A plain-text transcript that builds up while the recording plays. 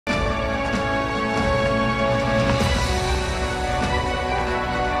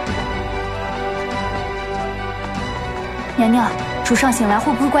娘娘，主上醒来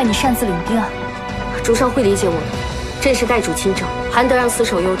会不会怪你擅自领兵啊？主上会理解我的，朕是代主亲政，韩德让死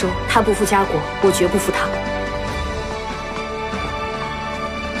守幽州，他不负家国，我绝不负他。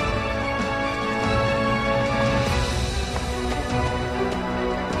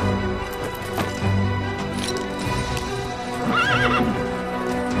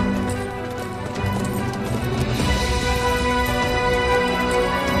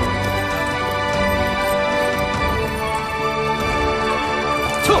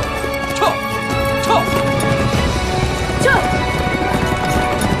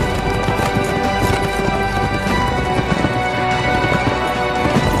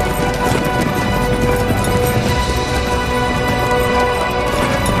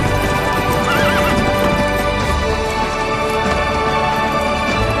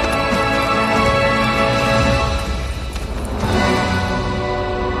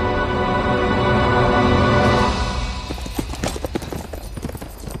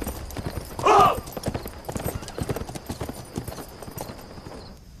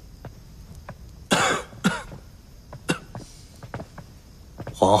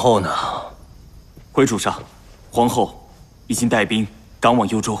 皇后呢？回主上，皇后已经带兵赶往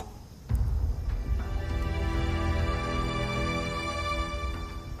幽州。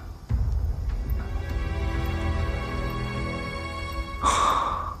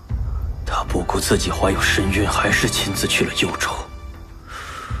她不顾自己怀有身孕，还是亲自去了幽州。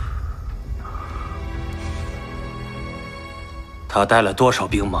她带了多少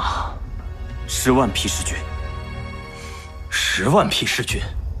兵马？10万匹士军。 10万匹士军，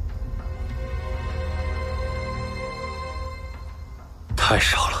太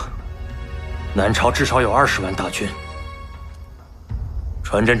少了。南朝至少有20万大军。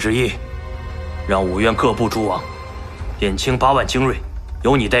传朕旨意，让5院各部诸王点清8万精锐，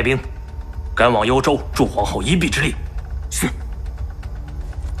由你带兵，赶往幽州，助皇后一臂之力。是。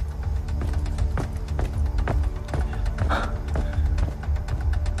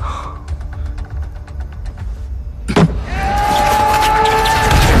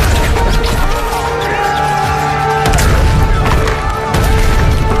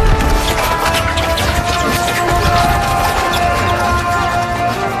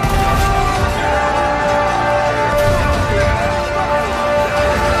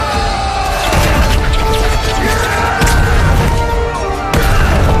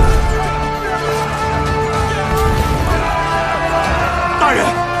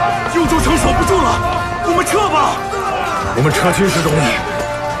 我们撤军是容易，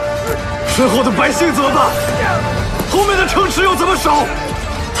身后的百姓怎么办？后面的城池又怎么守？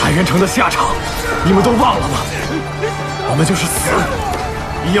太原城的下场，你们都忘了吗？我们就是死，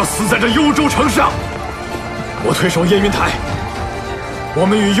也要死在这幽州城上。我退守燕云台，我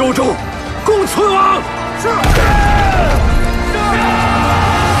们与幽州共存亡。是。 啊！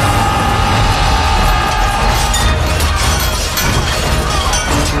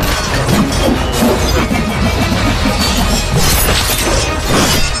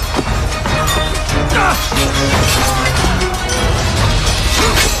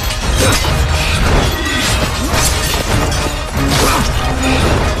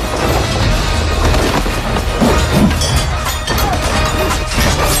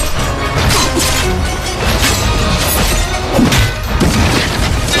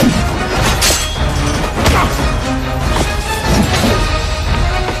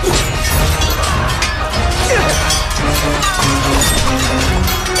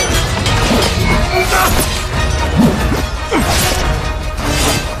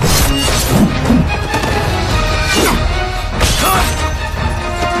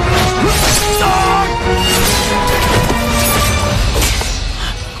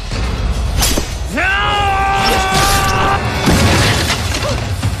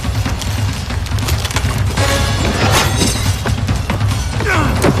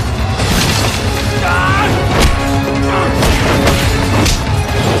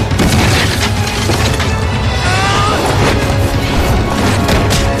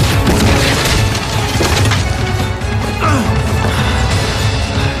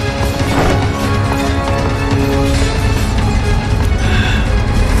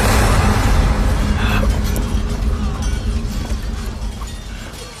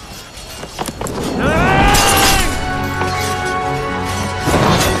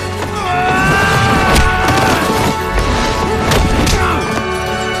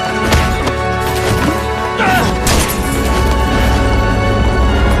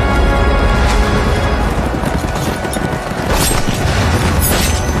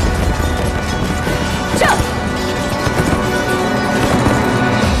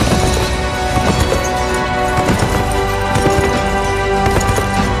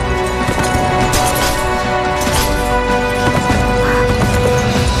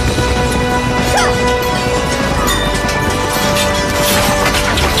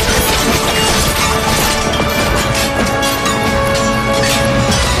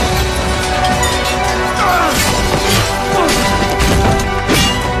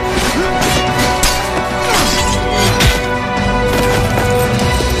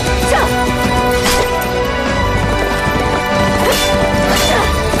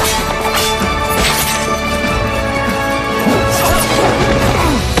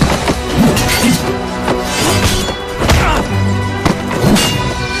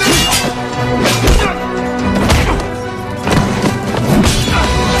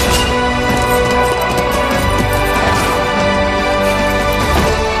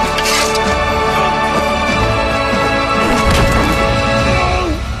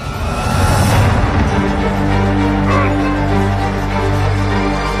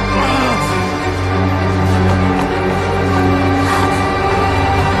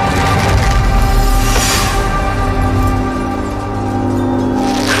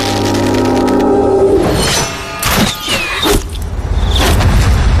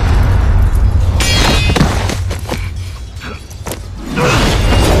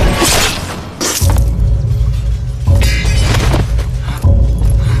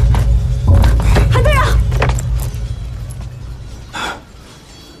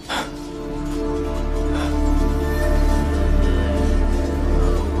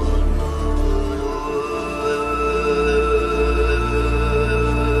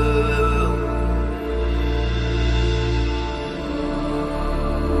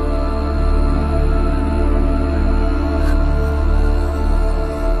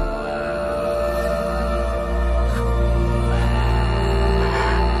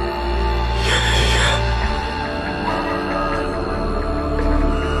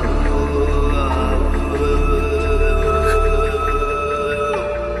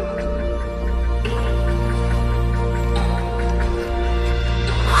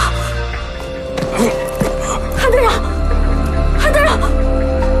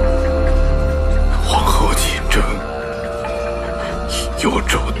幽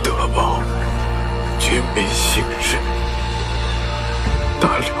州得报，军民幸甚，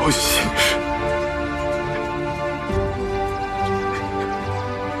大辽幸甚，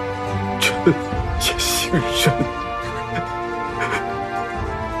臣也幸甚。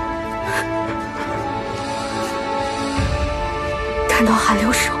看到韩留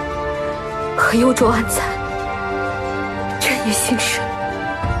守和幽州安残，朕也幸甚。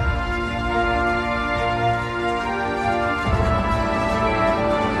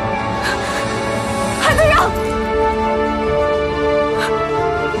韩德让。